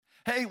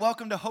Hey,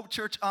 welcome to Hope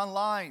Church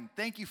Online.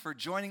 Thank you for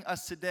joining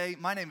us today.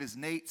 My name is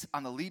Nate.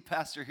 I'm the lead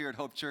pastor here at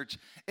Hope Church.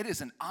 It is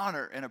an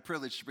honor and a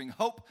privilege to bring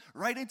hope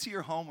right into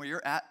your home where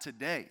you're at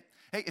today.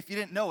 Hey, if you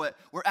didn't know it,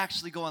 we're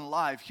actually going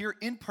live here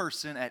in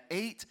person at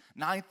 8,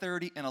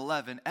 9:30, and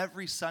 11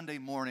 every Sunday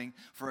morning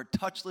for a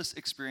touchless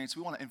experience.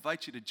 We want to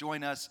invite you to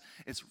join us.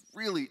 It's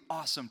really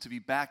awesome to be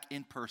back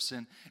in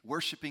person,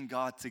 worshiping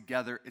God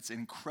together. It's an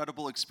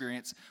incredible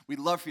experience. We'd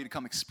love for you to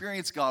come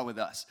experience God with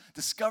us.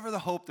 Discover the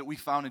hope that we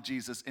found in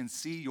Jesus and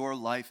see your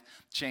life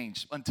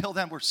change. Until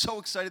then, we're so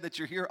excited that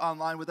you're here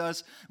online with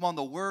us. Come on,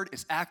 the Word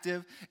is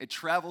active. It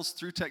travels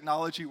through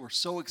technology. We're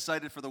so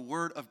excited for the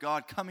Word of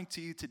God coming to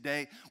you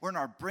today. We're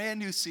in our brand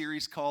new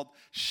series called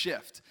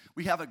Shift.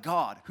 We have a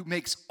God who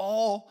makes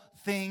all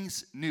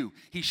things new.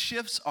 He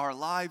shifts our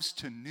lives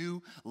to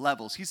new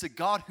levels. He's a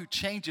God who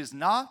changes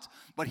not,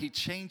 but he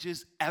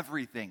changes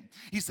everything.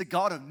 He's the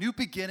God of new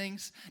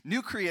beginnings,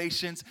 new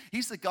creations.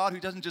 He's the God who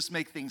doesn't just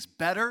make things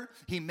better,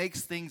 he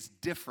makes things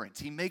different.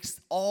 He makes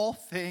all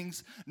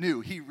things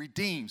new. He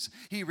redeems,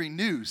 he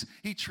renews,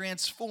 he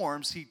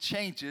transforms, he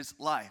changes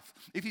life.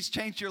 If he's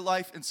changed your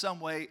life in some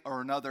way or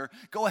another,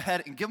 go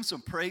ahead and give him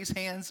some praise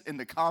hands in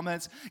the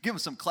comments. Give him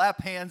some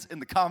clap hands in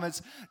the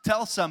comments.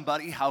 Tell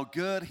somebody how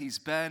good he's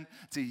been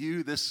to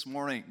you this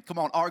morning. Come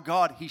on, our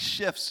God, he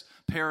shifts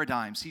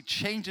paradigms. He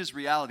changes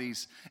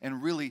realities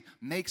and really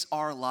makes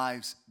our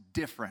lives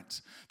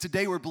different.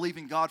 Today we're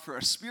believing God for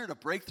a spirit of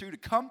breakthrough to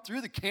come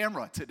through the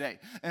camera today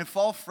and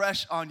fall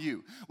fresh on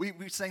you. We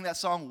sang that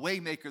song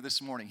Waymaker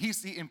this morning.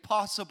 He's the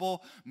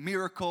impossible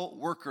miracle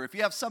worker. If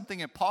you have something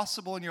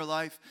impossible in your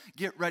life,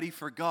 get ready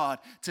for God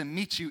to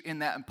meet you in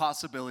that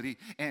impossibility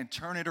and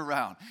turn it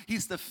around.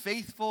 He's the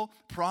faithful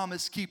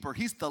promise keeper.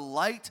 He's the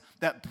light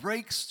that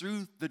breaks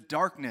through the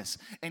darkness,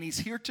 and he's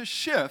here to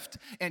shift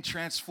and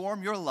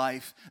transform your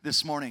life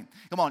this morning.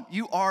 Come on,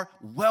 you are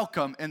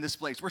welcome in this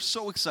place. We're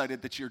so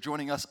excited that you're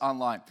joining us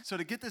online. So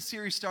to get this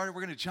series started,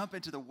 we're going to jump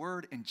into the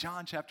Word in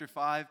John chapter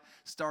 5,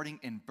 starting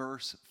in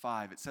verse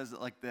 5. It says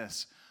it like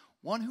this: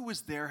 One who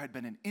was there had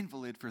been an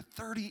invalid for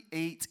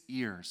 38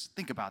 years.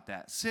 Think about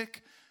that.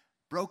 Sick,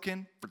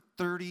 broken for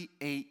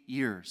 38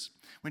 years.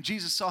 When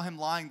Jesus saw him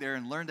lying there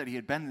and learned that he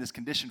had been in this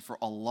condition for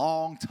a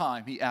long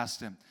time, he asked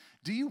him,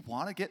 "Do you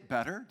want to get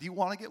better? Do you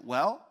want to get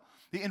well?"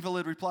 The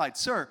invalid replied,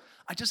 "Sir,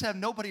 I just have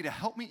nobody to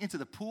help me into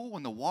the pool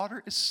when the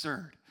water is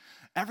stirred.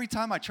 Every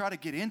time I try to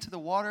get into the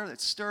water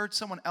that's stirred,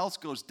 someone else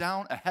goes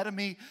down ahead of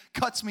me,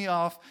 cuts me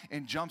off,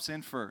 and jumps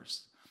in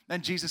first."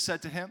 Then Jesus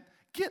said to him,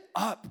 "Get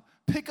up,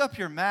 pick up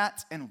your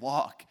mat, and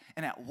walk."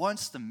 And at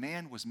once the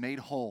man was made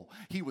whole.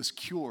 He was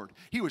cured.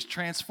 He was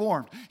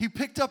transformed. He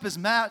picked up his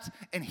mat,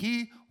 and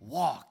he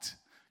walked.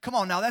 Come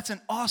on now, that's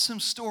an awesome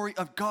story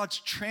of God's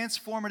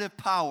transformative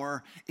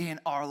power in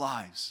our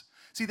lives.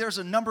 See, there's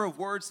a number of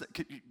words that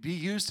could be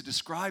used to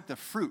describe the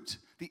fruit,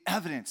 the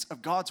evidence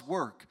of God's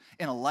work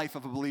in a life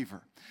of a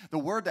believer. The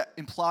word that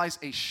implies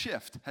a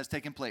shift has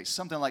taken place,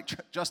 something like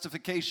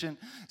justification,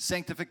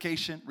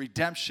 sanctification,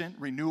 redemption,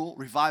 renewal,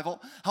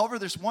 revival. However,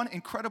 there's one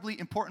incredibly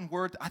important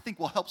word that I think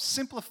will help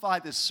simplify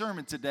this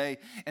sermon today,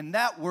 and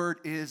that word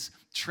is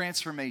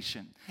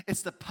transformation.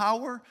 It's the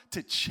power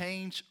to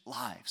change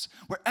lives.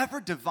 Wherever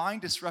divine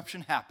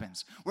disruption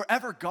happens,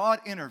 wherever God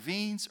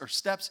intervenes or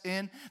steps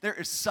in, there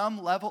is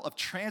some level of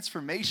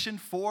transformation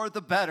for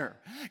the better.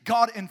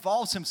 God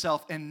involves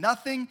himself in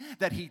nothing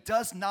that he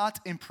does not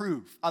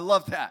improve. I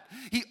love that.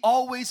 He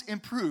always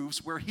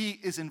improves where he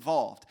is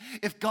involved.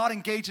 If God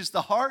engages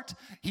the heart,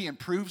 he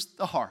improves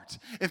the heart.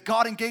 If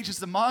God engages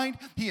the mind,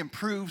 he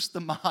improves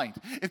the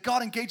mind. If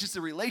God engages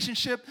the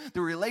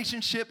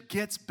relationship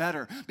gets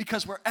better.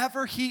 Because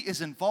wherever he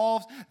is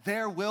involved,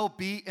 there will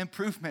be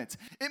improvement.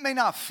 It may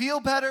not feel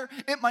better,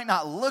 it might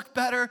not look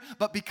better,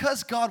 but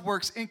because God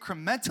works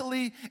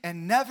incrementally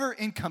and never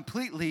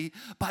incompletely,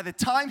 by the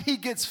time he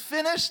gets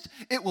finished,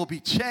 it will be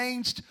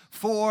changed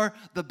for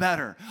the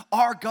better.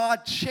 Our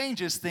God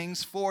changes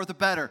things for the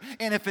better.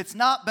 And if it's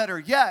not better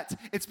yet,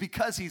 it's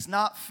because he's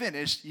not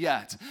finished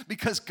yet.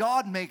 Because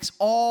God makes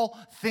all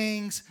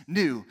things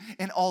new.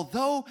 And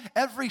although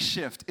every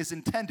shift is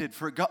intended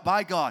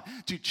by God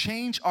to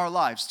change our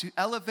lives, to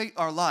elevate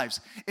our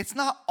lives, it's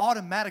not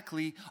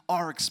automatically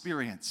our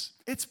experience.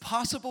 It's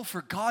possible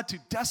for God to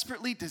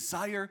desperately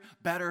desire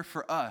better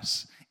for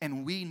us,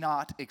 and we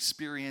not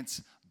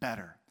experience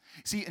better.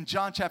 See, in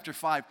John chapter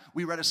 5,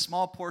 we read a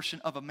small portion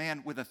of a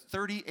man with a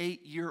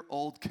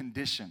 38-year-old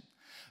condition.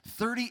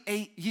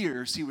 38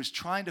 years he was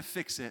trying to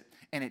fix it,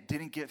 and it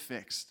didn't get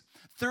fixed.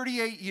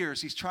 38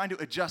 years he's trying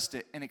to adjust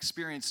it and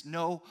experienced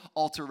no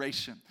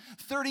alteration.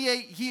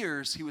 38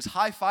 years he was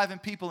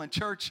high-fiving people in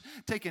church,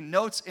 taking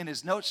notes in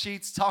his note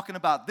sheets, talking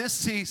about this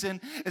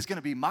season is going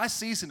to be my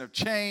season of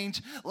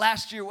change.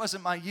 Last year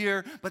wasn't my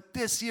year, but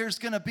this year's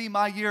going to be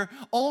my year,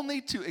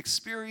 only to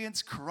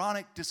experience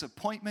chronic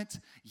disappointment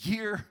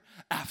year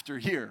after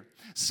year,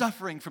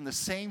 suffering from the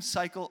same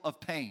cycle of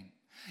pain.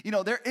 You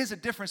know, there is a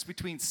difference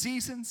between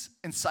seasons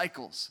and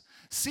cycles.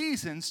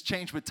 Seasons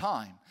change with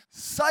time.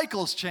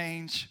 Cycles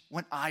change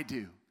when I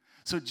do.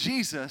 So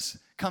Jesus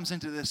comes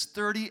into this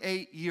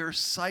 38-year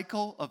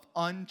cycle of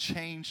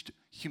unchanged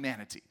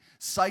humanity,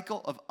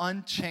 cycle of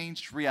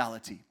unchanged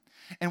reality.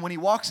 And when he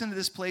walks into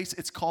this place,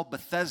 it's called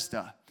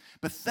Bethesda.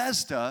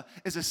 Bethesda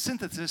is a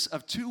synthesis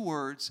of two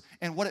words,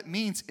 and what it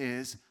means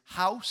is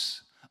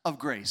house of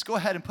grace. Go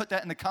ahead and put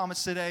that in the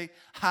comments today,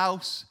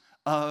 house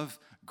of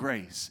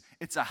grace.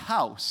 It's a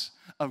house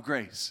of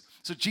grace.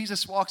 So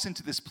Jesus walks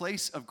into this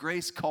place of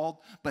grace called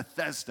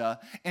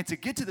Bethesda, and to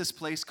get to this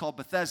place called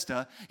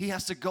Bethesda, he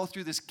has to go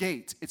through this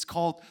gate. It's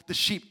called the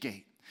sheep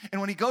gate. And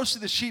when he goes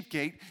through the sheep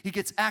gate, he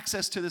gets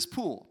access to this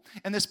pool.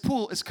 And this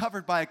pool is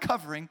covered by a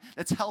covering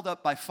that's held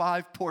up by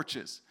 5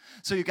 porches.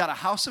 So you've got a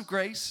house of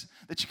grace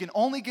that you can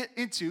only get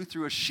into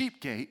through a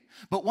sheep gate.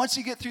 But once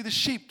you get through the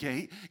sheep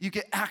gate, you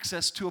get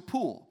access to a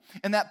pool.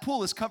 And that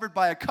pool is covered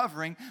by a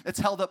covering that's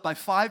held up by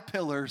 5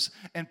 pillars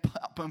and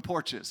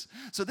porches.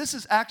 So this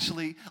is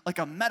actually like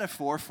a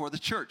metaphor for the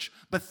church.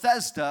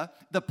 Bethesda,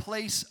 the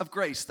place of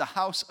grace, the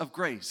house of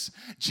grace.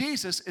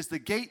 Jesus is the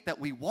gate that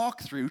we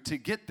walk through to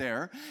get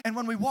there. And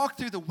when we walk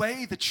through the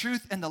way, the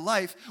truth, and the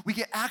life, we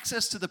get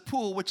access to the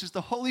pool, which is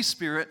the Holy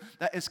Spirit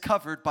that is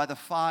covered by the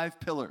 5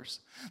 pillars.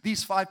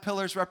 These 5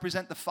 pillars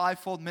represent the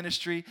 5-fold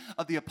ministry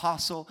of the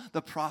apostle,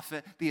 the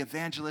prophet, the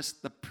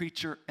evangelist, the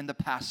preacher, and the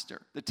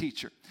pastor, the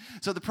teacher.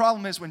 So the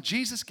problem is when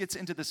Jesus gets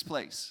into this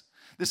place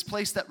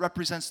that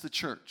represents the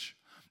church,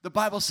 the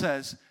Bible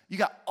says you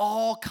got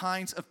all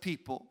kinds of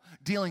people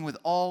dealing with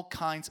all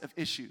kinds of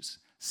issues.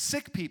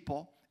 Sick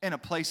people in a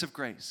place of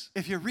grace.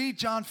 If you read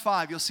John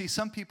 5, you'll see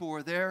some people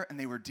were there and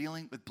they were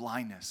dealing with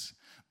blindness.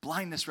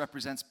 Blindness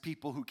represents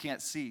people who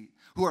can't see,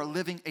 who are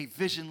living a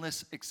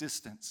visionless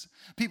existence.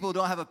 People who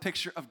don't have a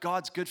picture of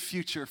God's good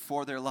future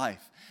for their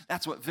life.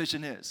 That's what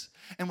vision is.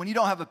 And when you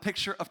don't have a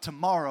picture of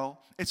tomorrow,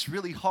 it's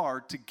really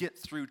hard to get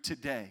through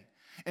today.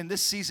 In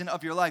this season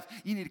of your life,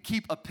 you need to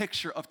keep a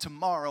picture of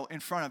tomorrow in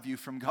front of you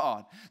from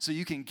God so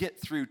you can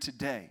get through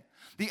today.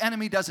 The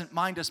enemy doesn't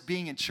mind us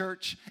being in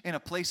church in a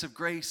place of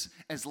grace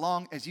as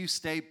long as you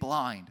stay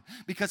blind,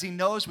 because he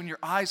knows when your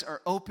eyes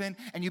are open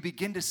and you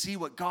begin to see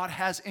what God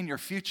has in your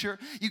future,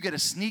 you get a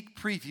sneak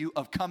preview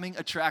of coming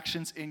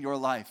attractions in your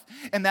life.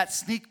 And that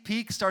sneak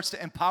peek starts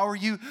to empower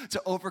you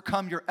to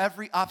overcome your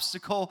every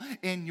obstacle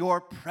in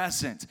your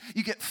present.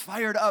 You get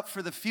fired up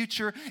for the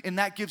future, and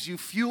that gives you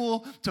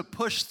fuel to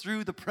push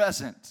through the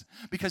present,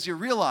 because you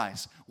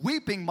realize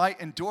weeping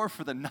might endure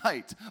for the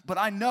night, but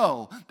I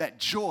know that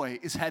joy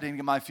is heading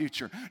in my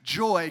future.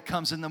 Joy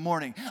comes in the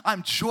morning.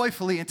 I'm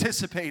joyfully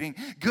anticipating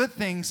good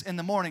things in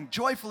the morning,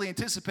 joyfully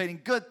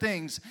anticipating good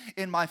things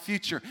in my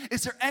future.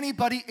 Is there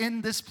anybody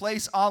in this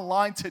place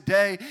online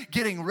today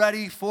getting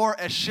ready for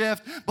a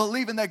shift,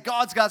 believing that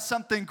God's got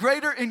something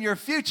greater in your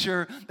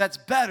future that's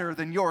better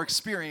than you're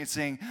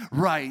experiencing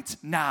right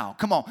now?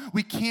 Come on,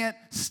 we can't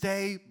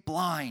stay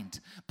blind.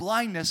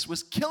 Blindness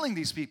was killing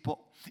these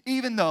people,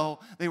 even though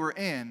they were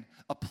in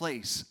a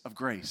place of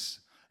grace.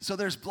 So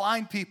there's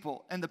blind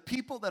people, and the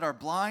people that are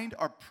blind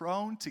are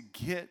prone to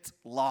get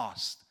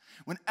lost.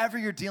 Whenever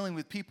you're dealing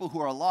with people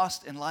who are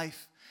lost in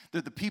life,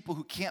 they're the people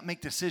who can't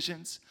make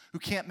decisions, who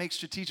can't make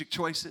strategic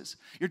choices.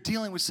 You're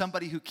dealing with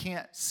somebody who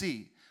can't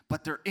see,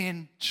 but they're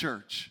in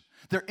church.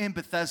 They're in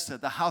Bethesda,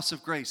 the house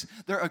of grace.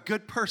 They're a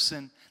good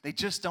person, they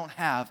just don't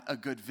have a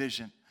good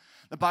vision.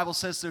 The Bible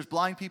says there's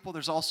blind people,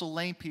 there's also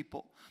lame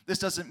people. This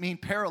doesn't mean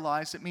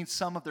paralyzed. It means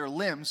some of their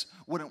limbs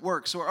wouldn't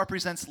work. So it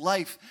represents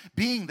life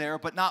being there,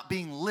 but not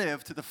being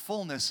lived to the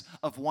fullness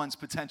of one's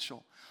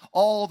potential.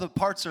 All the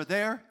parts are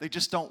there. They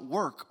just don't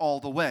work all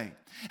the way.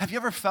 Have you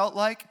ever felt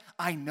like,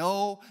 I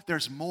know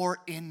there's more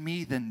in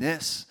me than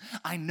this.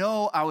 I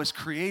know I was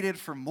created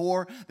for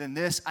more than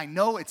this. I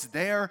know it's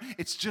there.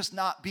 It's just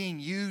not being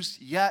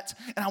used yet.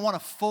 And I want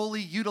to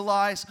fully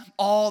utilize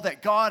all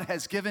that God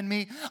has given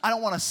me. I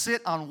don't want to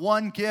sit on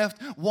one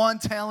gift, one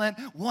talent,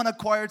 one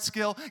acquired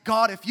skill.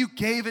 God, if you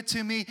gave it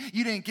to me,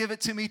 you didn't give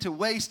it to me to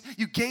waste.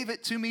 You gave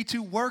it to me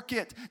to work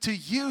it, to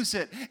use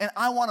it. And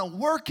I want to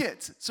work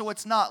it so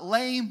it's not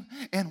lame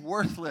and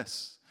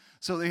worthless.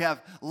 So they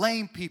have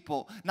lame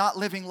people not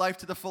living life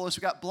to the fullest.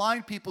 We got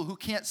blind people who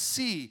can't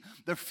see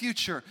their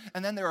future.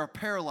 And then there are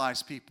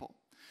paralyzed people.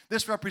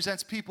 This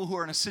represents people who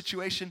are in a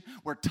situation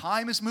where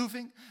time is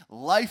moving,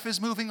 life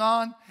is moving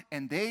on,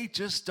 and they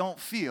just don't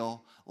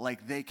feel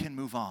like they can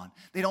move on.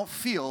 They don't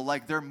feel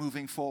like they're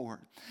moving forward.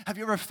 Have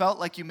you ever felt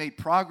like you made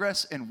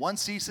progress in one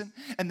season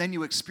and then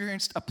you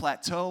experienced a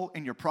plateau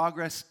in your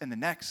progress in the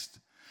next?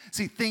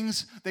 See,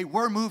 things, they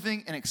were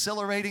moving and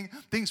accelerating.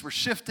 Things were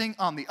shifting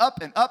on the up,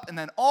 and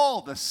then all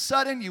of a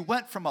sudden you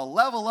went from a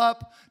level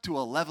up to a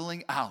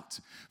leveling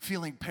out,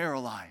 feeling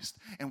paralyzed.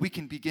 And we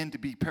can begin to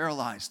be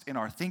paralyzed in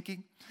our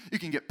thinking. You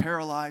can get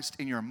paralyzed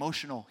in your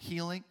emotional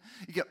healing.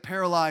 You get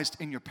paralyzed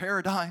in your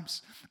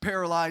paradigms,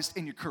 paralyzed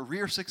in your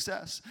career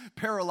success,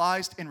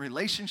 paralyzed in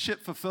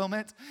relationship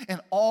fulfillment.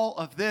 And all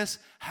of this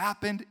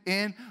happened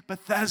in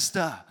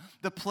Bethesda,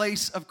 the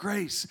place of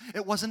grace.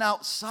 It wasn't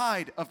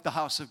outside of the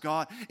house of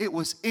God. It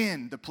was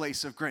in the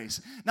place of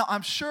grace. Now,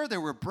 I'm sure there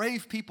were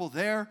brave people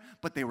there,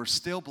 but they were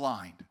still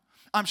blind.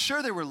 I'm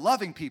sure there were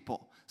loving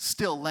people,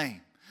 still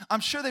lame. I'm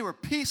sure they were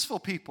peaceful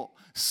people,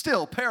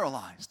 still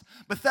paralyzed.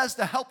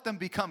 Bethesda helped them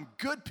become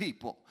good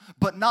people,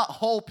 but not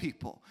whole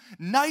people.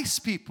 Nice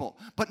people,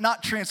 but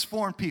not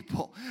transformed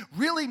people.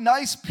 Really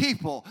nice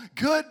people,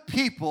 good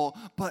people,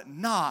 but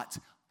not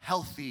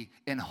healthy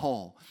and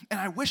whole. And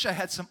I wish I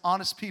had some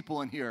honest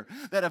people in here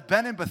that have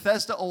been in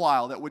Bethesda a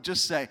while that would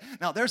just say,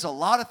 now there's a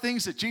lot of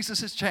things that Jesus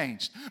has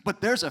changed,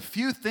 but there's a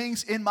few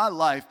things in my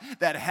life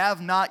that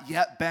have not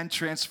yet been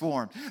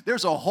transformed.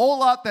 There's a whole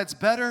lot that's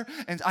better,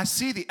 and I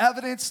see the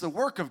evidence, the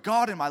work of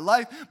God in my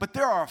life, but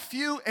there are a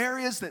few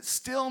areas that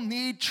still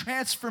need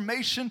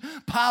transformation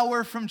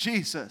power from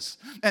Jesus.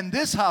 And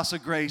this house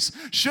of grace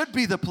should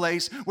be the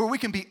place where we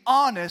can be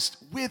honest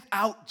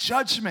without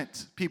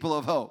judgment, people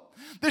of hope.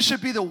 This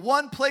should be the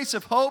one place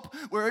of hope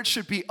where it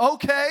should be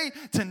okay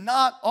to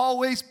not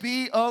always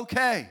be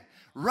okay.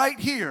 Right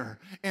here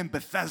in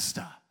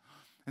Bethesda.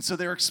 And so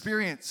they're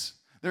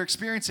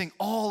experiencing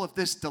all of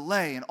this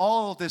delay and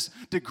all of this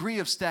degree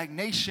of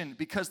stagnation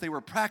because they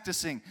were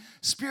practicing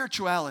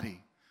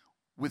spirituality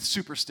with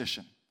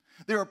superstition.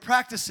 They were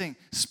practicing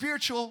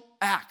spiritual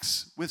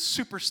acts with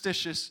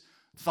superstitious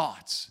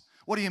thoughts.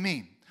 What do you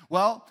mean?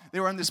 Well,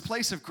 they were in this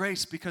place of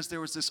grace because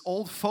there was this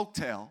old folk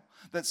tale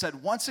that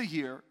said once a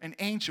year, an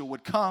angel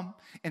would come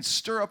and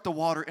stir up the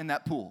water in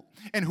that pool.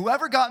 And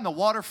whoever got in the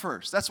water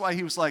first, that's why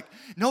he was like,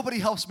 nobody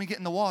helps me get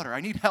in the water.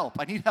 I need help.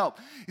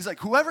 He's like,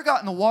 whoever got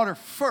in the water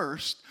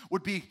first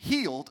would be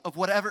healed of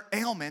whatever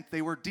ailment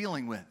they were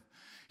dealing with.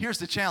 Here's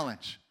the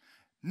challenge.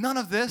 None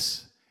of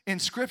this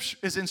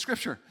is in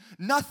Scripture.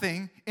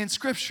 Nothing in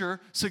Scripture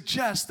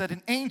suggests that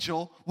an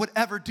angel would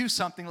ever do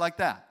something like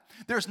that.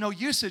 There's no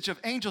usage of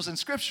angels in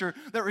Scripture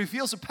that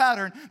reveals a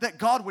pattern that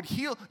God would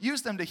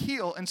use them to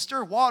heal and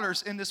stir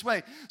waters in this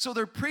way. So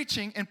they're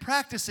preaching and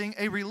practicing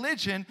a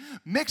religion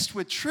mixed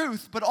with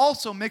truth, but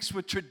also mixed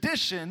with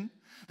tradition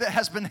that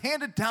has been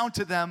handed down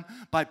to them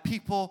by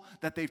people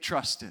that they've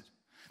trusted.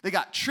 They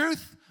got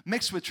truth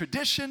mixed with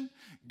tradition,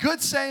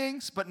 good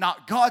sayings, but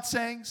not God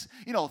sayings.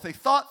 You know, if they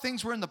thought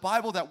things were in the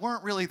Bible that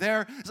weren't really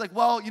there, it's like,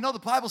 well, you know, the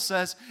Bible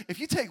says if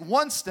you take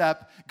one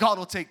step, God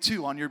will take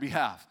two on your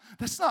behalf.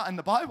 That's not in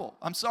the Bible.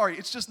 I'm sorry,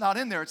 it's just not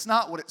in there. It's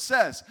not what it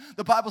says.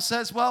 The Bible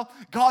says, well,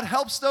 God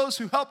helps those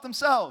who help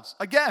themselves.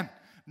 Again,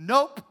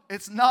 nope,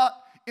 it's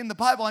not in the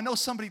Bible. I know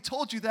somebody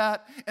told you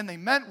that and they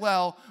meant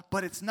well,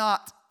 but it's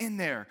not in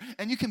there.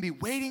 And you can be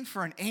waiting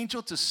for an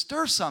angel to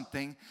stir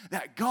something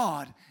that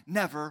God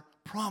never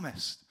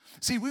promised.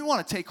 See, we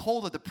want to take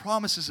hold of the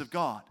promises of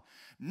God,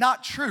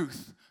 not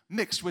truth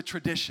mixed with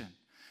tradition,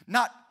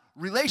 not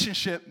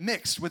relationship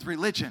mixed with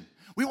religion.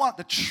 We want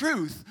the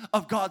truth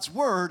of God's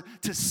word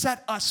to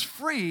set us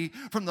free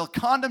from the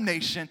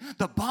condemnation,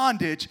 the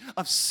bondage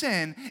of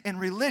sin and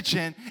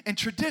religion and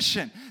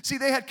tradition. See,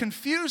 they had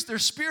confused their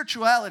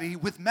spirituality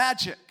with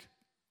magic.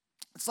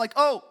 It's like,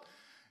 oh,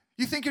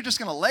 you think you're just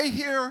going to lay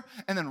here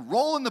and then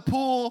roll in the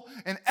pool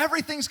and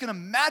everything's going to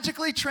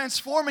magically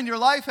transform in your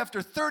life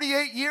after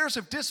 38 years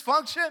of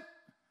dysfunction?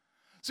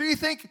 So you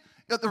think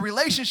that the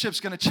relationship's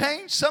going to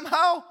change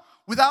somehow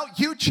without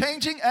you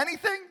changing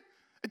anything?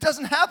 It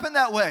doesn't happen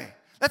that way.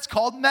 That's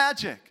called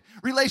magic.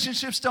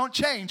 Relationships don't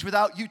change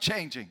without you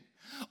changing.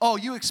 Oh,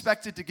 you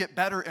expected to get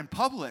better in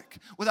public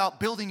without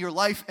building your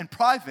life in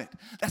private.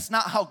 That's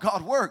not how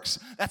God works.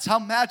 That's how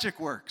magic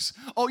works.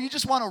 Oh, you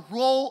just want to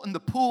roll in the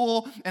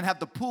pool and have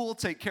the pool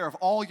take care of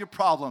all your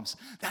problems.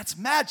 That's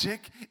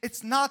magic.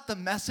 It's not the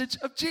message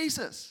of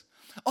Jesus.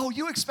 Oh,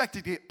 you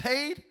expected to get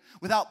paid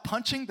without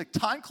punching the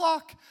time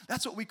clock?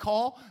 That's what we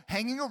call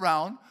hanging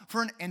around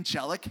for an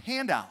angelic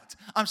handout.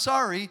 I'm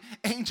sorry,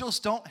 angels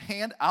don't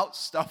hand out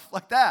stuff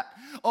like that.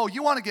 Oh,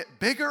 you want to get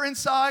bigger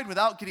inside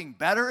without getting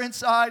better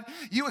inside?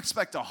 You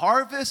expect a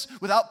harvest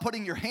without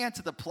putting your hand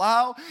to the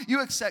plow?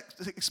 You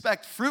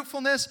expect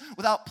fruitfulness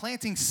without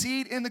planting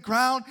seed in the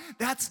ground?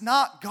 That's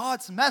not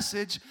God's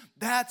message.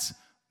 That's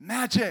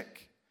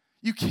magic.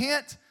 You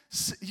can't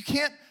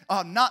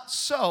not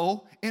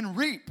sow and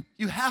reap.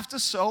 You have to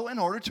sow in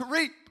order to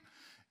reap.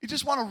 You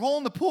just want to roll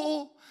in the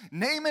pool,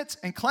 name it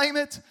and claim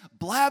it,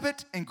 blab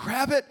it and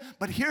grab it.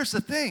 But here's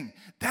the thing.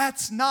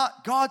 That's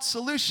not God's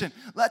solution.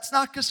 That's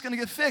not just going to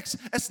get fixed.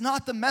 It's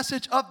not the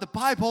message of the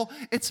Bible.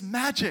 It's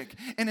magic.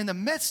 And in the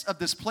midst of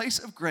this place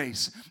of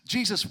grace,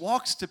 Jesus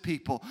walks to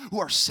people who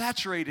are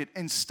saturated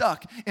and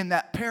stuck in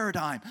that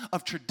paradigm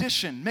of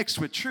tradition mixed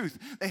with truth.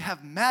 They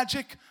have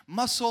magic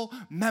muscle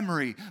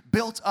memory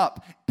built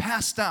up,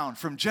 passed down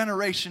from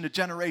generation to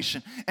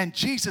generation. And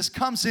Jesus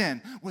comes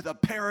in with a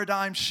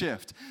paradigm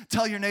shift.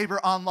 Tell your neighbor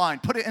online,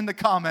 put it in the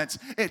comments,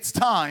 it's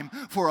time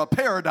for a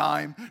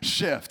paradigm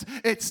shift.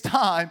 It's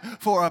time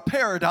for a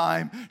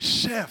paradigm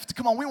shift.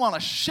 Come on, we want to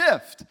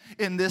shift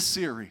in this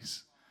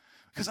series.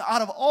 Because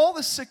out of all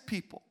the sick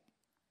people,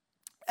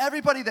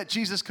 everybody that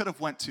Jesus could have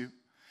went to,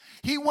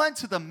 he went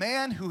to the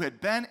man who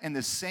had been in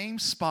the same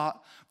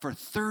spot for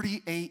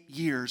 38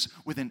 years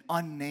with an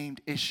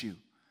unnamed issue.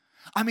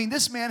 I mean,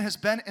 this man has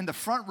been in the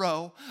front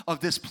row of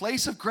this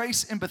place of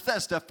grace in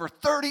Bethesda for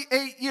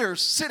 38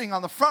 years, sitting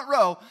on the front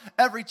row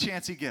every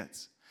chance he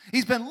gets.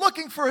 He's been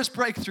looking for his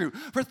breakthrough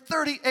for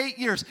 38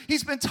 years.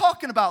 He's been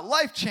talking about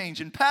life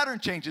change and pattern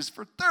changes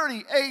for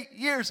 38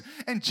 years.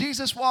 And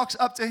Jesus walks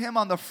up to him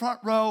on the front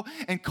row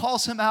and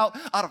calls him out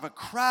of a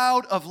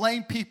crowd of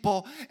lame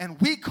people.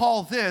 And we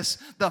call this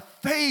the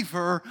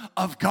favor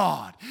of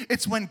God.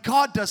 It's when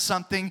God does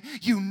something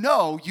you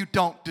know you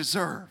don't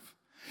deserve.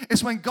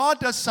 It's when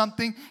God does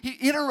something, he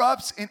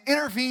interrupts and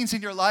intervenes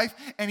in your life,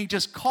 and he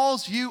just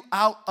calls you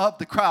out of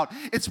the crowd.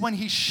 It's when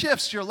he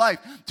shifts your life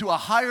to a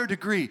higher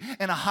degree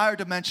and a higher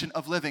dimension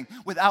of living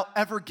without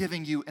ever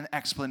giving you an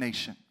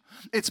explanation.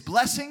 It's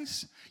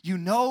blessings you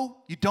know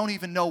you don't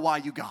even know why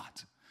you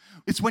got.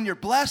 It's when you're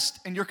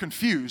blessed and you're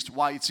confused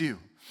why it's you.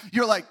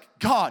 You're like,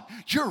 God,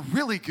 you're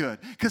really good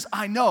because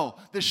I know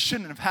this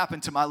shouldn't have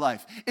happened to my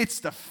life. It's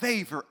the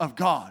favor of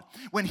God.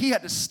 When he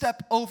had to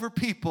step over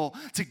people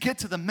to get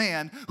to the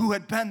man who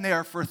had been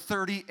there for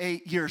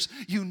 38 years,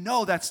 you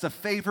know that's the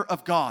favor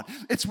of God.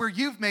 It's where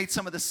you've made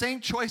some of the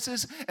same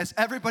choices as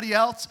everybody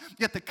else,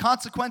 yet the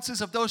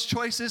consequences of those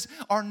choices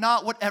are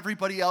not what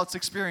everybody else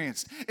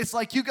experienced. It's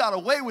like you got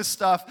away with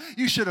stuff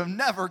you should have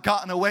never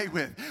gotten away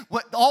with.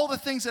 All the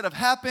things that have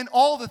happened,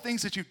 all the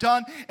things that you've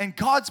done, and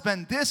God's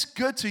been this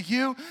good to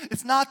you,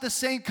 it's not the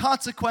same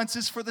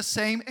consequences for the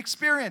same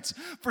experience.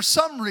 For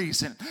some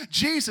reason,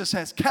 Jesus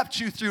has kept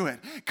you through it,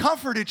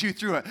 comforted you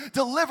through it,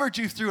 delivered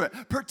you through it,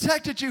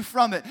 protected you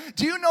from it.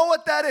 Do you know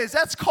what that is?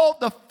 That's called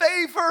the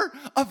favor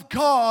of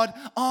God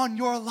on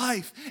your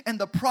life. And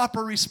the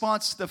proper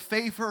response to the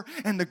favor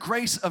and the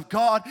grace of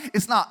God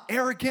is not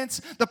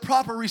arrogance. The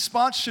proper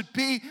response should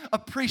be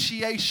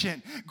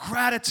appreciation,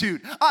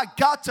 gratitude. I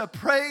got to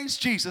praise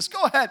Jesus.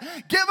 Go ahead,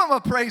 give him a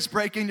praise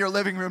break in your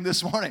living room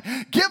this morning.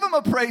 Give him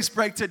a praise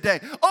break today.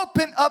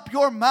 Open up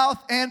your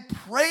mouth and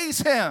praise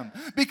him.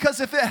 Because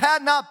if it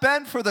had not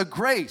been for the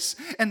grace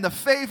and the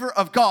favor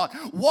of God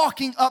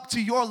walking up to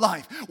your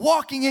life,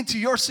 walking into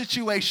your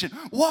situation,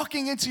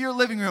 walking into your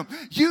living room,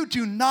 you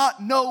do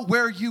not know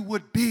where you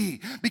would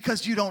be,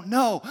 because you don't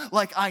know,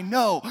 like I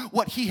know,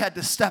 what he had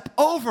to step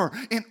over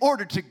in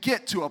order to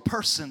get to a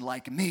person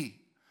like me.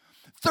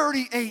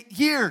 38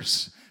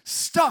 years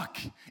stuck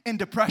in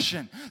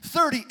depression.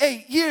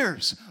 38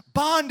 years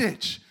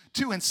bondage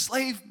to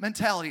enslaved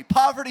mentality,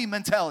 poverty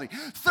mentality,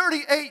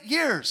 38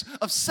 years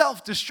of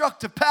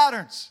self-destructive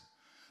patterns.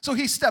 So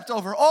he stepped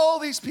over all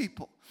these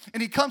people,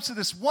 and he comes to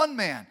this one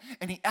man,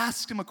 and he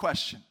asks him a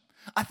question.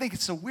 I think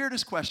it's the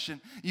weirdest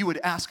question you would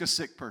ask a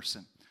sick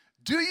person.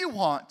 Do you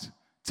want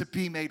to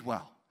be made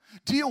well?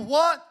 Do you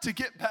want to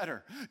get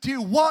better? Do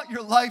you want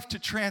your life to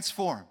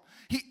transform?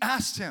 He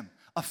asked him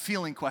a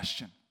feeling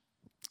question.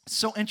 It's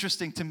so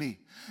interesting to me.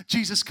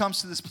 Jesus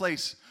comes to this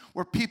place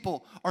where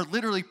people are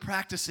literally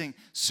practicing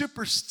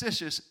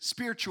superstitious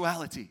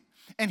spirituality.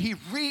 And he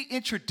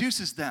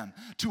reintroduces them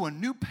to a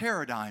new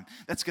paradigm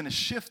that's going to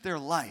shift their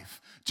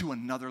life to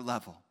another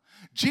level.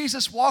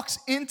 Jesus walks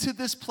into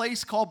this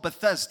place called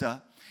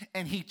Bethesda,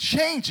 and he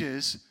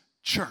changes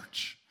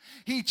church.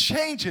 He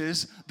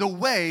changes the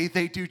way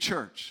they do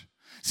church.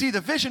 See,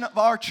 the vision of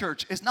our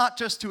church is not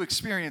just to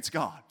experience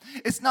God.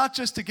 It's not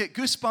just to get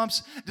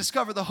goosebumps,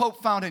 discover the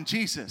hope found in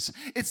Jesus.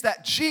 It's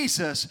that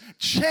Jesus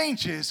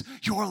changes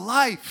your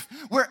life.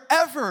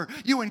 Wherever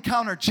you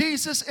encounter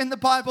Jesus in the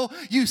Bible,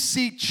 you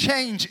see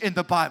change in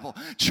the Bible,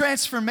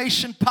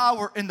 transformation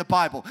power in the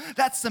Bible.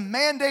 That's the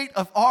mandate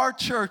of our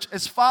church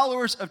as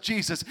followers of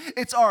Jesus.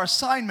 It's our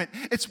assignment.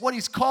 It's what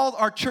he's called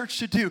our church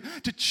to do,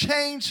 to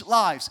change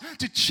lives,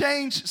 to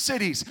change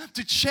cities,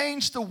 to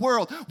change the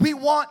world. We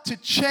want to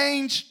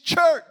change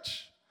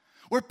church,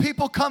 where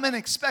people come in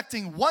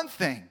expecting one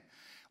thing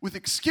with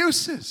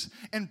excuses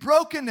and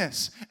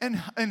brokenness and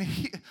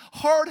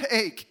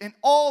heartache and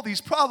all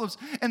these problems,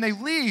 and they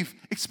leave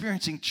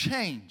experiencing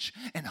change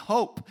and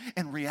hope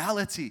and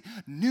reality,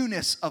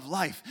 newness of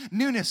life,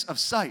 newness of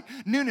sight,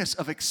 newness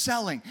of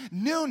excelling,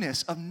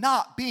 newness of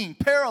not being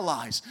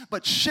paralyzed,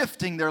 but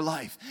shifting their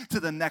life to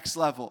the next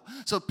level.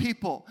 So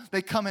people,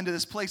 they come into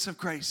this place of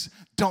grace,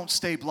 don't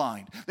stay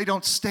blind. They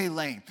don't stay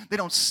lame. They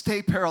don't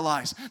stay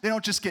paralyzed. They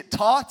don't just get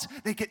taught,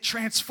 they get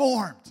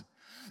transformed.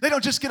 They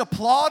don't just get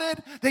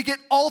applauded, they get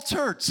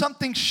altered.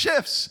 Something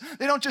shifts.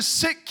 They don't just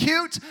sit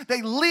cute,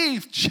 they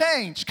leave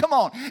changed. Come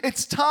on,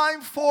 it's time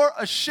for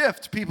a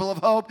shift, people of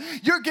hope.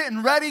 You're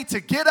getting ready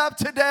to get up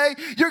today.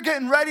 You're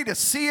getting ready to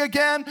see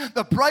again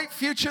the bright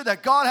future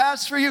that God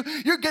has for you.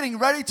 You're getting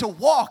ready to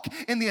walk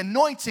in the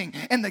anointing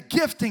and the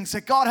giftings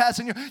that God has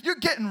in you. You're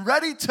getting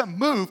ready to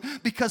move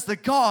because the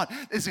God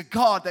is a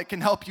God that can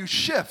help you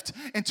shift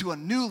into a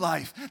new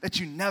life that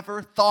you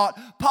never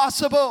thought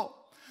possible.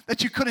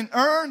 That you couldn't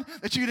earn,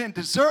 that you didn't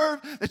deserve,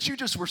 that you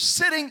just were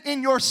sitting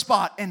in your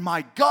spot. And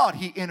my God,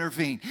 he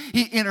intervened.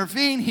 He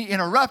intervened, he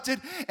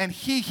interrupted, and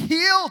he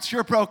healed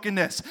your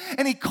brokenness.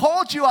 And he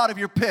called you out of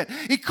your pit.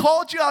 He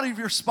called you out of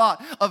your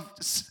spot of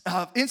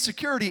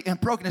insecurity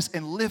and brokenness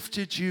and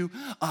lifted you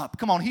up.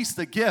 Come on, he's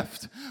the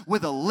gift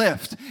with a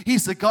lift.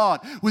 He's the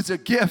God with a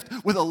gift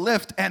with a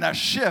lift and a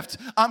shift.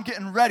 I'm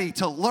getting ready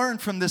to learn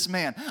from this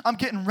man. I'm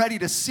getting ready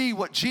to see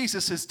what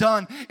Jesus has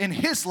done in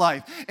his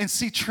life and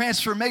see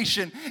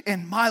transformation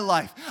in my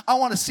life. I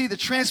want to see the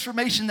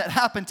transformation that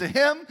happened to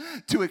him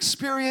to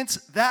experience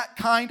that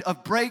kind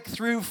of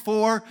breakthrough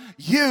for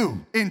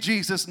you in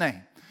Jesus'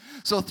 name.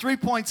 So 3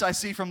 points I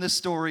see from this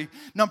story.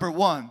 Number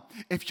one,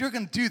 if you're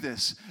going to do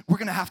this, we're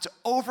going to have to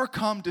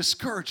overcome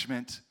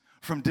discouragement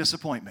from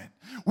disappointment.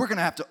 We're going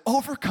to have to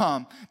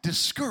overcome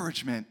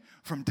discouragement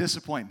from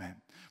disappointment.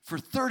 For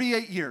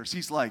 38 years,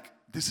 he's like,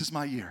 this is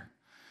my year.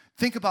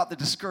 Think about the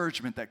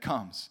discouragement that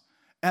comes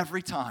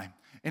every time.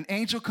 An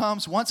angel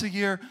comes once a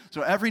year,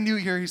 so every new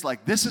year, he's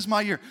like, this is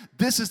my year.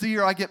 This is the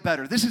year I get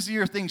better. This is the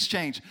year things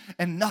change,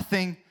 and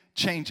nothing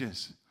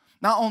changes.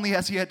 Not only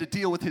has he had to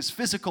deal with his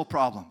physical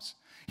problems,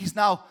 he's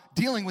now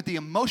dealing with the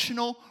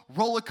emotional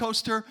roller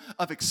coaster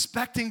of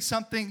expecting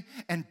something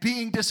and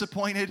being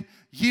disappointed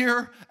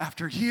year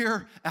after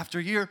year after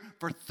year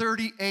for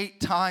 38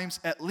 times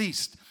at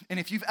least. And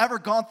if you've ever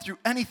gone through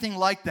anything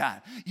like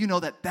that, you know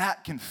that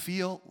that can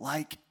feel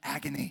like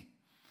agony.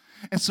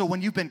 And so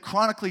when you've been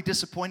chronically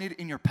disappointed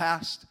in your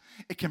past,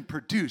 it can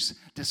produce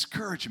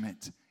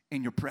discouragement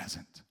in your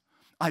present.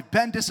 I've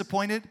been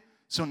disappointed,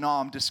 so now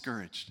I'm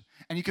discouraged.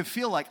 And you can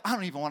feel like, I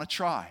don't even want to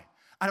try.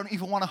 I don't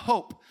even want to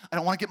hope. I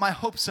don't want to get my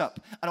hopes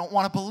up. I don't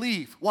want to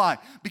believe. Why?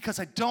 Because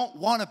I don't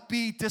want to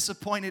be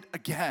disappointed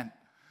again.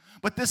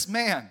 But this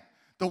man,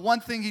 the one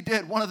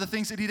of the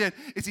things that he did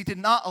is he did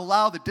not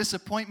allow the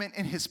disappointment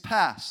in his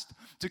past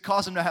to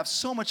cause him to have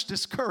so much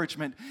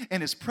discouragement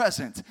in his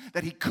present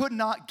that he could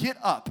not get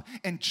up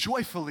and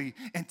joyfully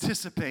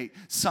anticipate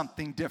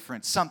something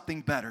different,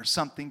 something better,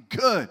 something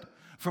good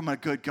from a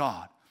good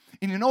God.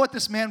 And you know what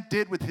this man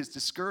did with his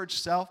discouraged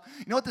self?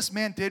 You know what this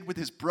man did with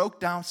his broke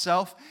down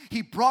self?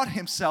 He brought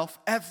himself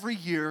every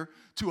year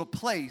to a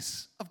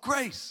place of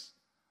grace.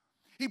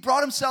 He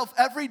brought himself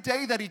every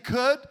day that he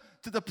could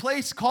to the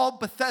place called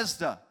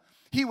Bethesda.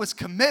 He was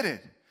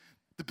committed.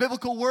 The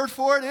biblical word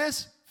for it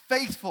is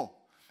faithful.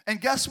 And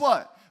guess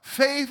what?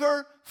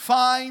 Favor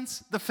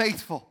finds the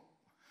faithful.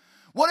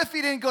 What if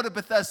he didn't go to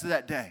Bethesda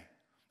that day?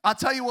 I'll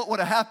tell you what would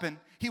have happened.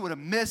 He would have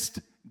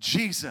missed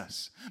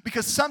Jesus.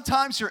 Because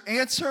sometimes your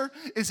answer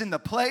is in the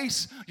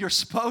place you're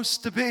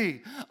supposed to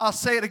be. I'll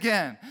say it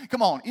again.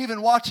 Come on,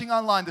 even watching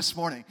online this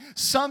morning.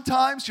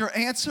 Sometimes your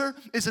answer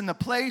is in the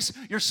place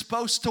you're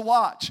supposed to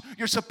watch.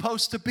 You're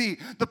supposed to be.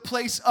 The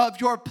place of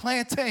your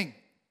planting.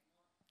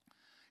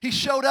 He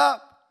showed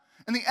up.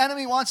 And the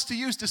enemy wants to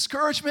use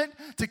discouragement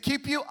to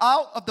keep you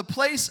out of the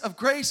place of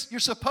grace you're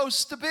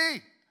supposed to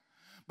be.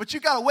 But you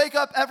got to wake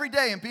up every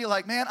day and be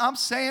like, man, I'm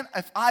saying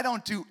if I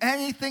don't do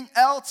anything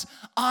else,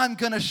 I'm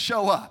going to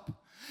show up.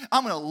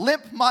 I'm going to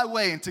limp my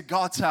way into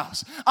God's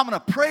house. I'm going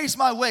to praise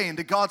my way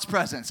into God's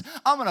presence.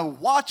 I'm going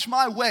to watch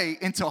my way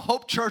into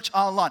Hope Church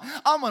Online.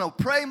 I'm going to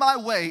pray my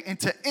way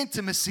into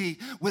intimacy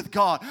with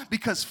God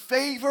because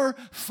favor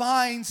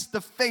finds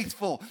the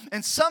faithful.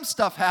 And some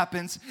stuff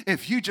happens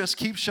if you just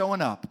keep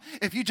showing up,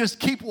 if you just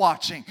keep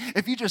watching,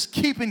 if you just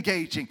keep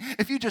engaging,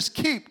 if you just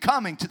keep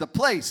coming to the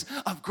place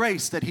of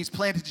grace that He's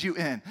planted you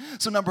in.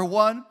 So number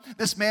one,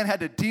 this man had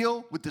to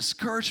deal with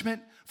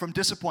discouragement from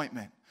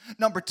disappointment.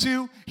 Number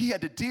two, he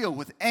had to deal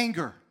with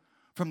anger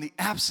from the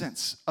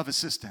absence of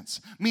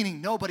assistance,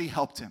 meaning nobody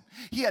helped him.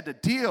 He had to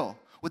deal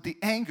with the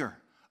anger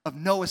of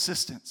no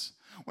assistance.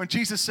 When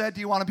Jesus said,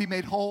 do you want to be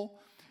made whole?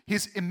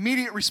 His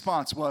immediate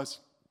response was,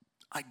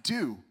 I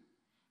do,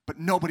 but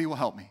nobody will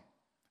help me.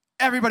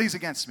 Everybody's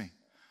against me.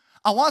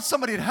 I want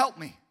somebody to help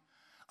me.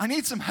 I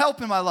need some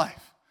help in my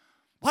life.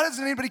 Why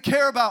doesn't anybody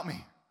care about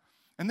me?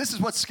 And this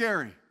is what's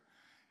scary.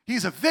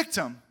 He's a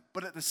victim,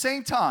 but at the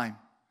same time,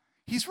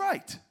 he's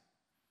right.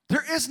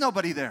 There is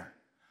nobody there.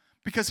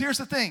 Because here's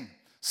the thing.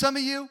 Some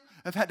of you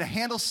have had to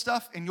handle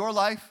stuff in your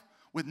life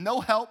with no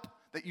help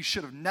that you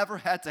should have never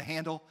had to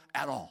handle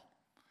at all.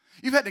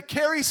 You've had to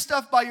carry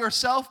stuff by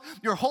yourself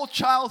your whole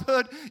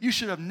childhood you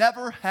should have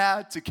never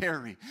had to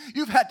carry.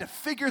 You've had to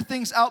figure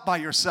things out by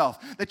yourself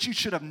that you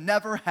should have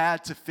never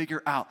had to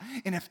figure out.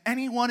 And if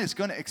anyone is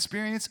going to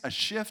experience a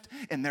shift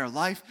in their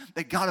life,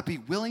 they got to be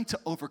willing to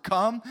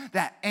overcome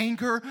that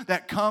anger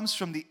that comes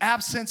from the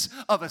absence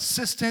of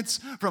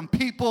assistance from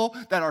people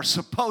that are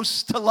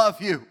supposed to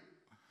love you.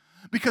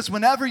 Because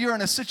whenever you're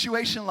in a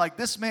situation like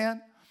this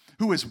man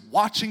who is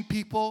watching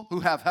people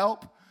who have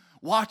help,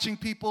 watching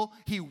people,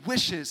 he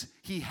wishes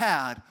he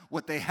had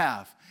what they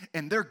have.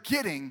 And they're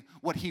getting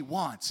what he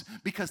wants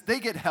because they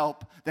get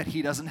help that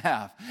he doesn't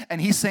have. And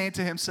he's saying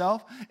to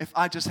himself, if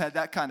I just had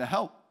that kind of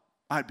help,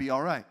 I'd be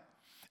all right.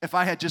 If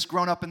I had just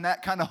grown up in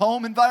that kind of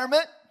home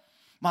environment,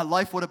 my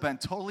life would have been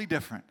totally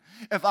different.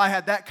 If I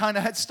had that kind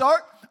of head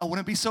start, I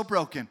wouldn't be so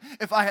broken.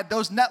 If I had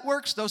those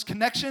networks, those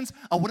connections,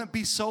 I wouldn't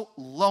be so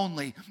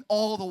lonely,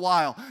 all the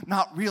while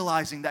not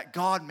realizing that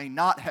God may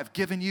not have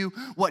given you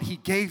what He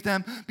gave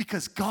them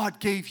because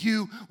God gave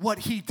you what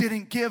He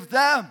didn't give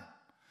them.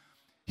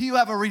 You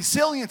have a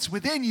resilience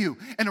within you,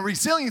 and a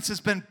resilience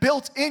has been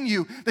built in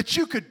you that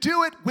you could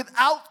do it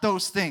without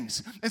those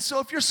things. And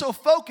so if you're so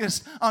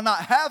focused on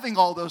not having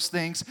all those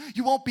things,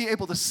 you won't be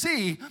able to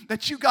see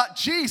that you got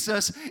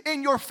Jesus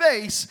in your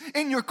face,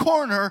 in your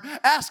corner,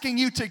 asking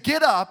you to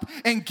get up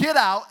and get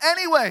out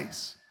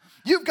anyways.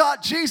 You've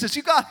got Jesus.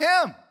 You got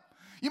him.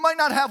 You might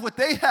not have what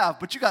they have,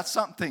 but you got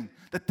something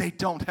that they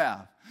don't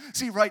have.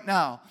 See, right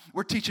now,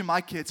 we're teaching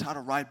my kids how to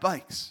ride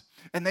bikes.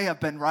 And they have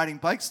been riding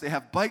bikes. They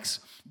have bikes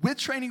with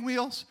training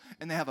wheels,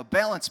 and they have a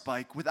balance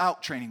bike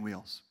without training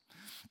wheels.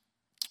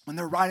 When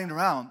they're riding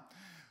around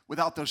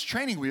without those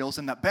training wheels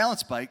and that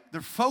balance bike,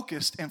 they're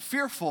focused and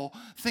fearful,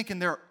 thinking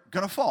they're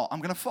going to fall.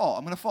 I'm going to fall.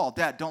 I'm going to fall.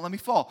 Dad, don't let me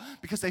fall.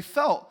 Because they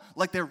felt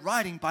like they're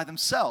riding by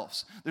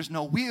themselves. There's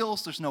no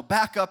wheels. There's no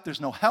backup.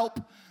 There's no help.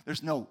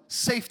 There's no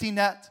safety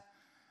net.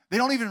 They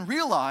don't even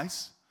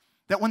realize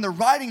that when they're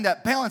riding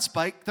that balance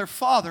bike, their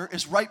father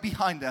is right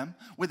behind them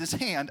with his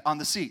hand on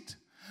the seat.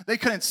 They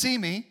couldn't see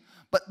me,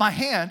 but my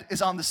hand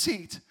is on the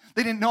seat.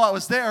 They didn't know I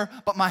was there,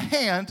 but my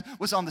hand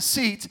was on the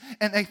seat,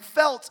 and they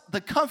felt the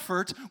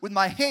comfort with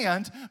my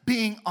hand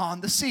being on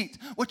the seat.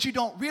 What you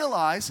don't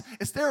realize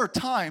is there are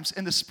times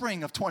in the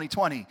spring of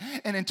 2020,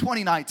 and in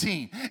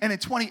 2019, and in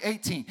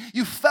 2018,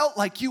 you felt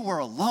like you were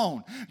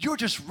alone. You were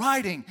just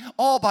riding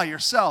all by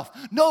yourself.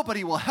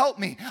 Nobody will help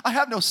me. I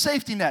have no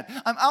safety net.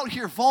 I'm out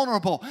here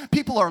vulnerable.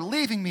 People are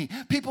leaving me.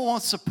 People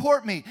won't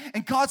support me.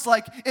 And God's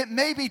like, it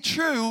may be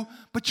true,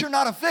 but you're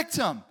not a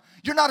victim.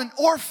 You're not an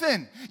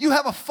orphan. You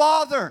have a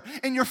father,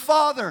 and your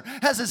father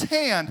has his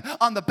hand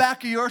on the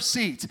back of your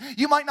seat.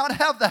 You might not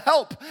have the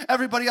help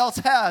everybody else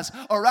has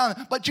around,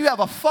 but you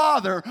have a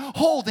father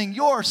holding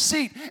your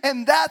seat,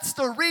 and that's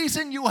the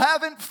reason you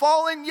haven't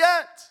fallen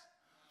yet.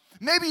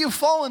 Maybe you've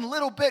fallen a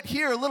little bit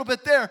here, a little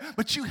bit there,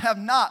 but you have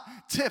not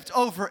tipped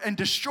over and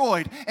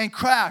destroyed and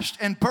crashed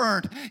and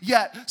burned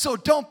yet. So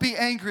don't be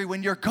angry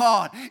when your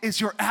God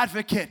is your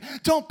advocate.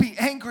 Don't be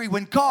angry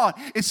when God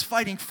is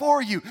fighting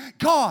for you.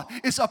 God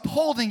is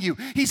upholding you.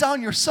 He's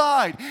on your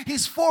side.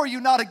 He's for you,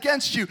 not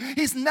against you.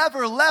 He's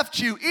never left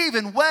you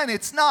even when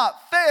it's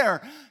not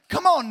fair.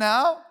 Come on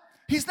now.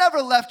 He's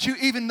never left you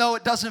even though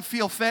it doesn't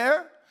feel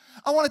fair.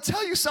 I want to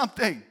tell you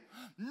something.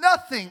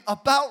 Nothing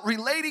about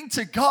relating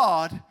to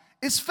God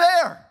is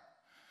fair.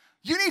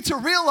 You need to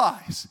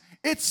realize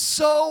it's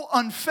so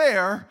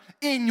unfair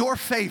in your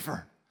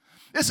favor.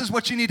 This is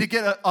what you need to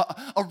get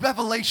a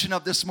revelation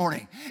of this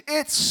morning.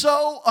 It's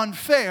so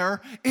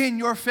unfair in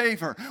your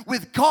favor.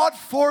 With God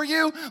for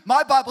you,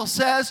 my Bible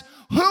says,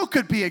 who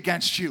could be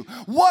against you?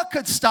 What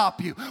could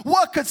stop you?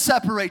 What could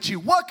separate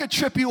you? What could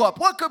trip you up?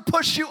 What could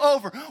push you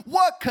over?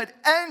 What could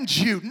end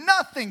you?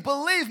 Nothing.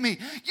 Believe me,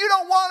 you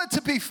don't want it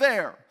to be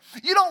fair.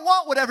 You don't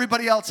want what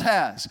everybody else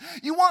has.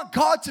 You want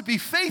God to be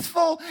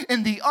faithful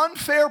in the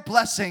unfair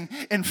blessing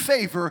and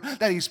favor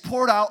that He's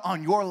poured out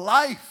on your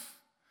life,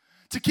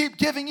 to keep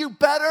giving you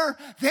better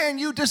than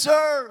you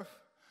deserve.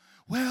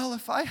 Well,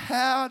 if I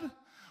had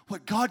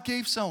what God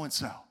gave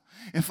so-and-so,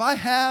 if I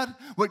had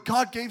what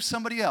God gave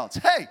somebody else,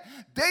 hey,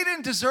 they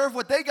didn't deserve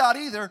what they got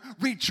either.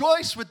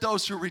 Rejoice with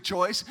those who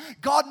rejoice.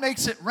 God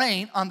makes it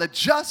rain on the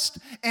just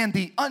and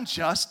the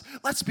unjust.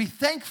 Let's be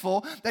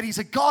thankful that He's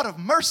a God of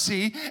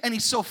mercy, and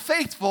He's so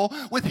faithful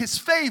with His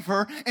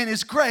favor and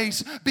His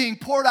grace being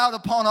poured out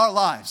upon our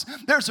lives.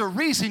 There's a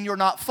reason you're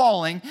not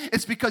falling.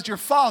 It's because your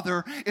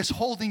Father is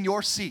holding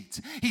your seat.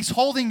 He's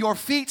holding your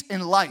feet in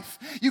life.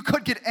 You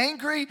could get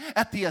angry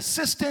at the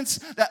assistance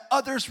that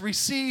others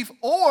receive,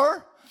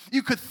 or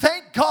you could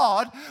thank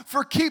God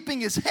for keeping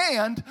His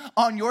hand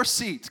on your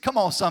seat. Come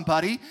on,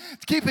 somebody.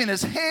 Keeping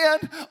His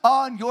hand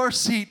on your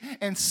seat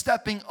and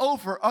stepping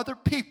over other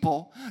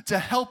people to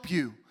help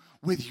you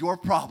with your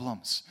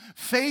problems.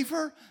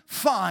 Favor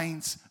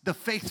finds the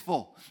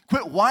faithful.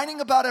 Quit whining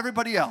about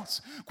everybody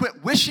else.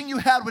 Quit wishing you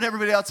had what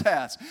everybody else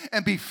has.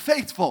 And be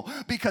faithful,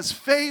 because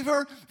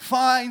favor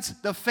finds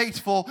the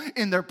faithful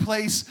in their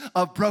place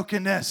of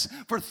brokenness.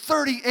 For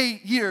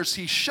 38 years,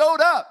 He showed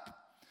up,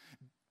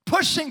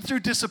 pushing through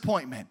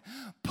disappointment,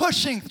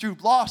 pushing through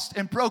lost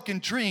and broken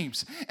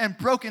dreams and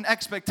broken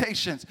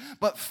expectations.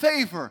 But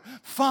favor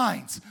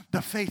finds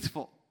the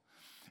faithful.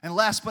 And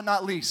last but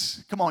not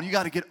least, come on, you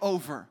got to get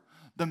over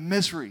the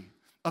misery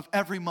of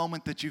every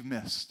moment that you've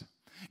missed.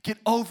 Get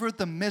over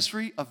the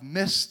misery of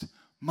missed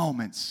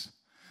moments.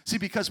 See,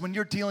 because when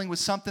you're dealing with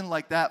something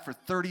like that for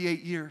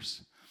 38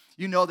 years,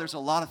 you know there's a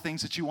lot of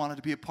things that you wanted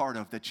to be a part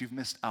of that you've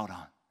missed out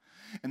on.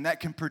 And that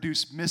can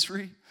produce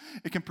misery.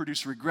 It can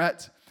produce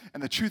regret.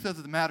 And the truth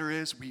of the matter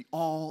is, we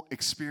all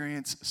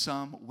experience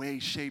some way,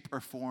 shape, or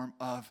form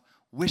of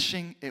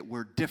wishing it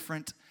were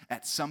different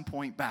at some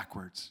point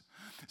backwards.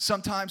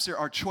 Sometimes there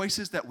are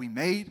choices that we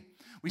made.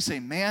 We say,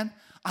 man,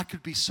 I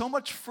could be so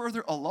much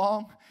further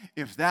along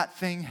if that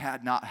thing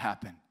had not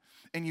happened.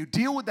 And you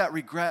deal with that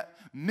regret,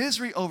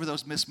 misery over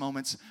those missed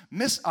moments,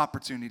 missed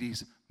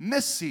opportunities,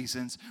 missed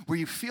seasons, where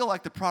you feel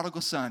like the prodigal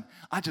son.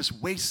 I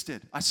just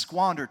wasted, I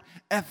squandered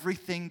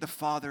everything the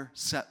Father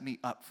set me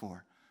up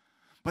for.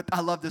 But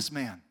I love this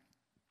man.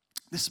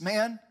 This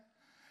man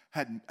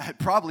had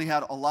probably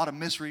had a lot of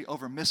misery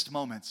over missed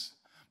moments.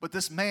 But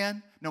this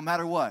man, no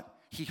matter what,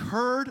 he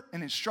heard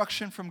an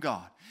instruction from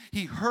God.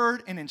 He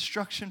heard an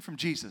instruction from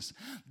Jesus.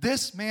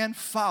 This man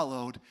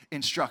followed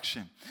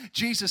instruction.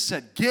 Jesus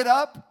said, get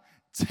up,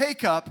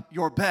 take up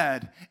your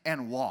bed,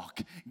 and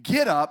walk.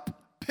 Get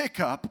up, pick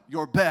up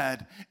your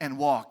bed, and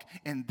walk.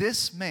 And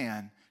this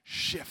man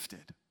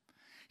shifted.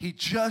 He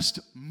just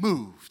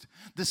moved.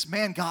 This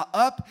man got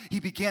up. He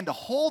began to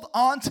hold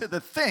on to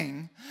the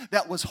thing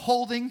that was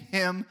holding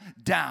him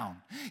down.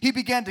 He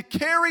began to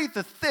carry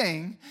the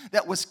thing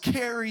that was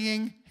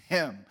carrying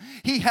him.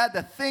 He had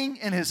the thing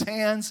in his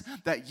hands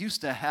that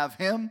used to have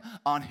him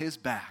on his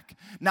back.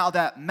 Now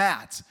that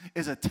mat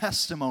is a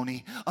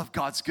testimony of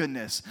God's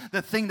goodness.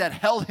 The thing that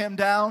held him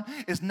down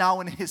is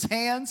now in his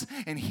hands,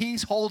 and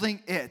he's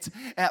holding it.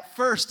 At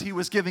first, he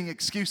was giving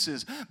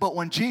excuses, but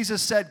when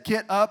Jesus said,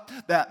 "Get up,"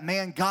 that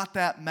man got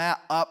that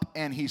mat up,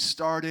 and he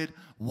started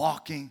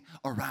walking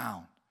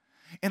around.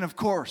 And of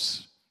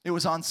course, it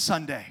was on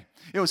Sunday.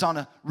 It was on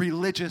a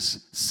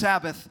religious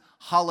Sabbath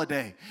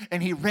holiday.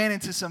 And he ran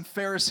into some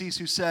Pharisees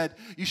who said,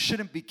 "You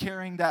shouldn't be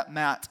carrying that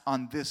mat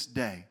on this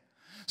day."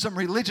 Some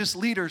religious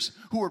leaders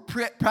who were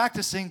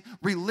practicing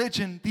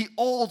religion the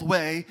old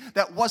way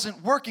that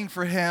wasn't working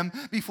for him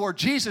before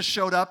Jesus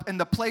showed up in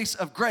the place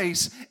of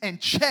grace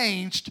and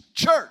changed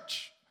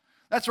church.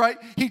 That's right.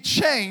 He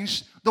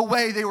changed the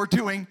way they were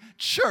doing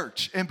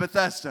church in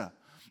Bethesda.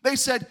 They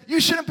said,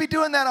 "You shouldn't be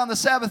doing that on the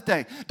Sabbath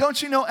day.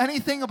 Don't you know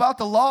anything about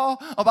the law,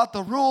 about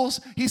the rules?"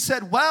 He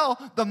said, "Well,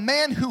 the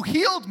man who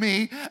healed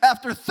me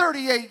after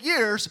 38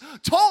 years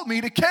told me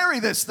to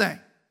carry this thing.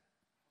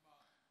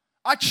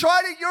 I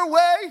tried it your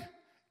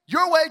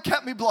way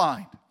kept me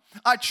blind.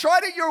 I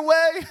tried it your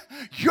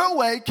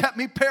way kept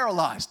me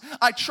paralyzed.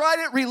 I tried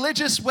it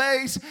religious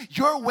ways,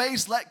 your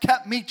ways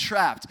kept me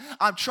trapped.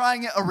 I'm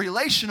trying it a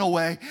relational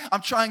way,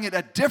 I'm trying it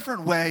a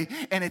different way,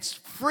 and it's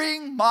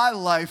freeing my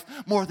life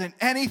more than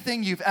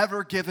anything you've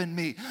ever given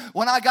me."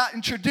 When I got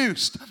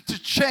introduced to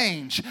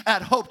change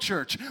at Hope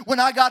Church,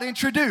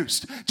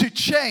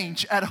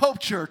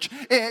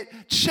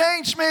 it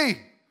changed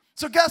me.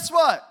 So guess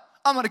what?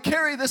 I'm going to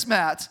carry this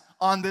mat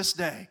on this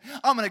day.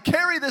 I'm going to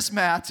carry this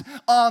mat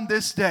on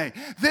this day.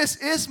 This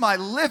is my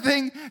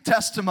living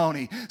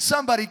testimony.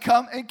 Somebody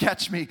come and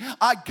catch me.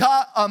 I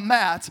got a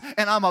mat,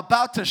 and I'm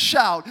about to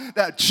shout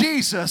that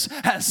Jesus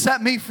has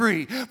set me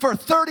free. For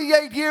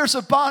 38 years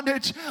of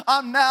bondage,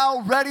 I'm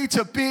now ready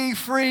to be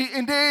free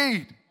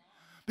indeed.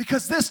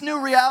 Because this new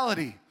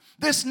reality,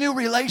 this new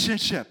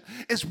relationship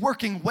is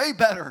working way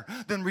better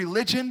than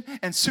religion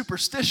and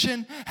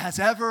superstition has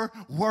ever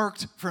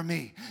worked for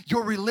me.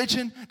 Your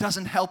religion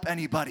doesn't help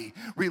anybody.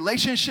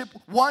 Relationship,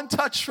 one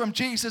touch from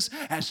Jesus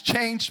has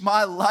changed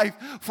my life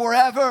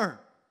forever.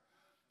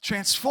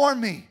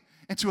 Transform me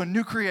into a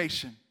new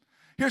creation.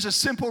 Here's a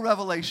simple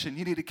revelation.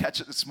 You need to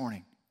catch it this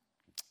morning.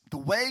 The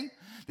way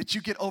that you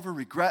get over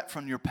regret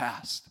from your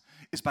past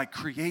is by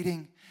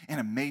creating an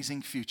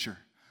amazing future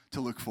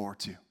to look forward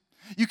to.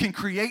 You can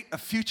create a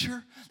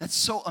future that's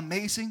so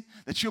amazing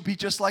that you'll be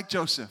just like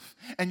Joseph.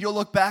 And you'll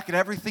look back at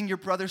everything your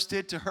brothers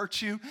did to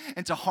hurt you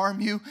and to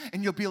harm you.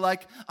 And you'll be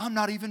like, "I'm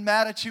not even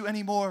mad at you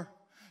anymore.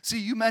 See,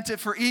 you meant it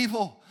for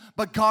evil,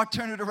 but God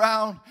turned it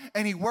around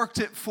and He worked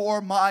it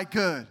for my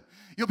good."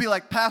 You'll be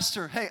like,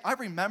 "Pastor, hey, I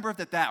remember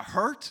that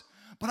hurt,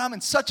 but I'm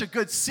in such a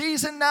good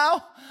season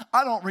now.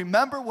 I don't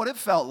remember what it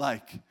felt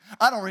like.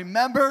 I don't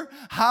remember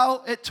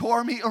how it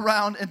tore me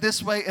around in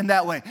this way and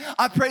that way."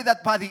 I pray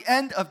that by the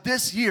end of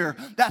this year,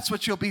 that's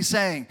what you'll be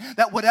saying.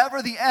 That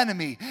whatever the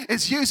enemy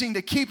is using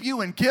to keep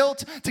you in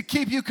guilt, to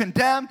keep you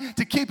condemned,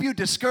 to keep you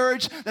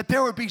discouraged, that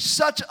there would be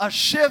such a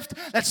shift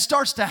that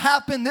starts to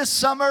happen this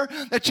summer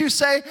that you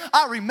say,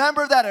 "I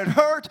remember that it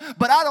hurt,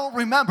 but I don't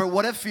remember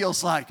what it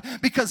feels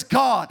like, because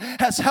God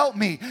has helped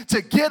me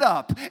to get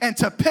up and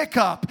to pick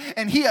up,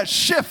 and He has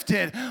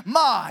shifted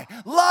my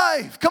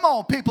life." Come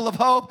on, people of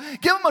hope.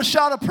 Give Him a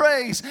shout of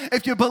praise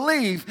if you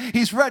believe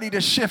He's ready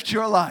to shift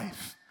your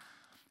life.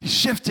 He's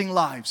shifting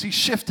lives. He's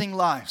shifting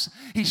lives.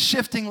 He's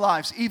shifting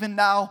lives even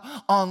now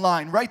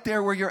online, right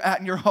there where you're at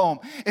in your home.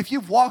 If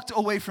you've walked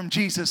away from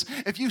Jesus,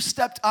 if you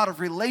stepped out of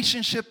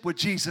relationship with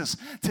Jesus,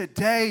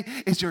 today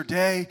is your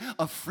day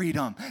of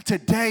freedom.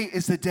 Today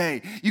is the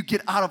day you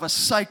get out of a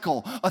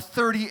cycle, a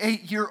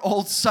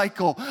 38-year-old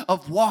cycle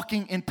of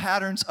walking in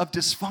patterns of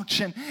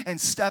dysfunction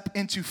and step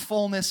into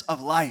fullness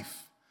of life.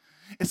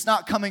 It's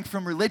not coming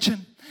from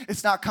religion.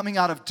 It's not coming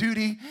out of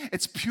duty.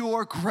 It's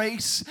pure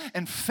grace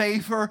and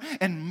favor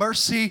and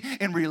mercy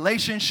in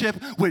relationship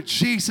with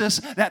Jesus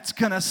that's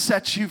going to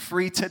set you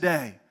free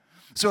today.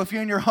 So if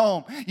you're in your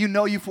home, you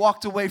know you've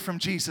walked away from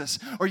Jesus,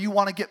 or you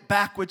want to get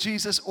back with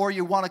Jesus, or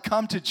you want to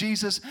come to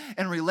Jesus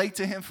and relate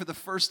to Him for the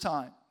first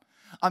time,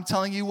 I'm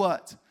telling you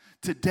what,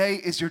 today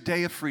is your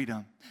day of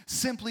freedom.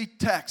 Simply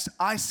text,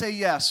 "I say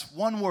yes,"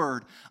 one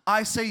word,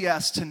 "I say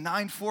yes" to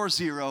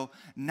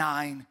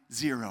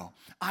 94090.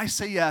 I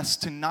say yes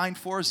to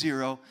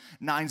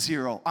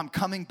 94090. I'm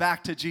coming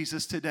back to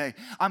Jesus today.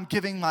 I'm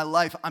giving my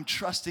life. I'm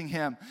trusting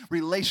Him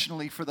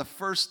relationally for the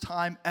first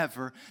time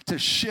ever to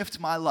shift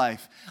my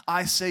life.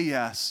 I say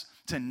yes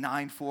to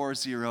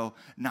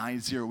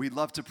 94090. We'd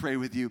love to pray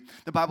with you.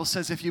 The Bible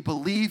says if you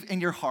believe in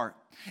your heart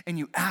and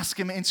you ask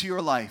Him into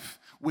your life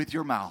with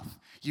your mouth,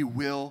 you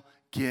will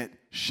get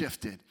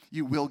shifted.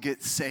 You will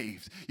get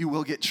saved. You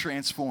will get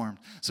transformed.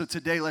 So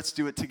today, let's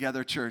do it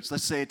together, church.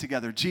 Let's say it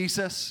together.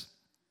 Jesus,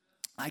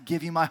 I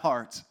give You my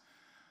heart.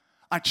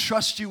 I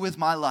trust you with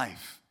my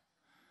life.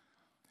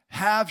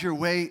 Have your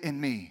way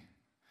in me.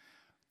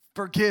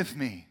 Forgive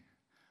me.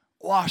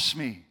 Wash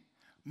me.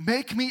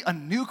 Make me a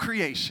new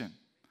creation.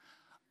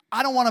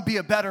 I don't want to be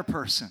a better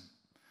person.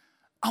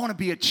 I want to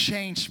be a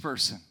changed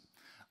person,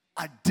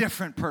 a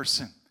different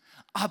person.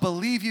 I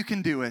believe you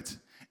can do it,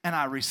 and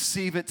I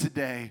receive it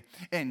today.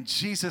 In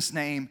Jesus'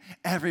 name,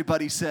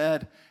 everybody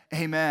said,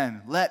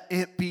 amen. Let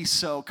it be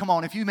so. Come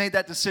on, if you made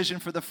that decision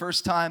for the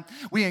first time,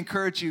 we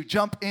encourage you,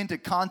 jump into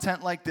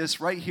content like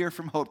this right here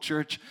from Hope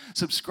Church.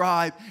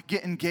 Subscribe,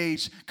 get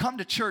engaged. Come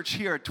to church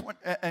here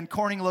at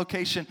Corning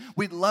location.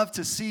 We'd love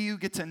to see you,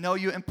 get to know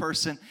you in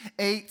person,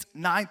 8,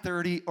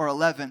 9:30, or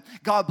 11.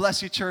 God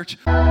bless you, church.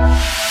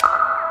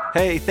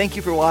 Hey, thank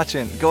you for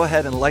watching. Go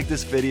ahead and like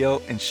this video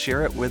and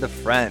share it with a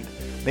friend.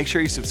 Make sure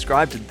you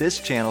subscribe to this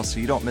channel so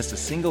you don't miss a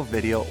single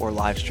video or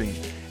live stream.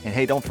 And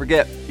hey, don't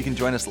forget, you can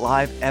join us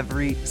live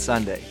every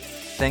Sunday.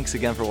 Thanks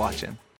again for watching.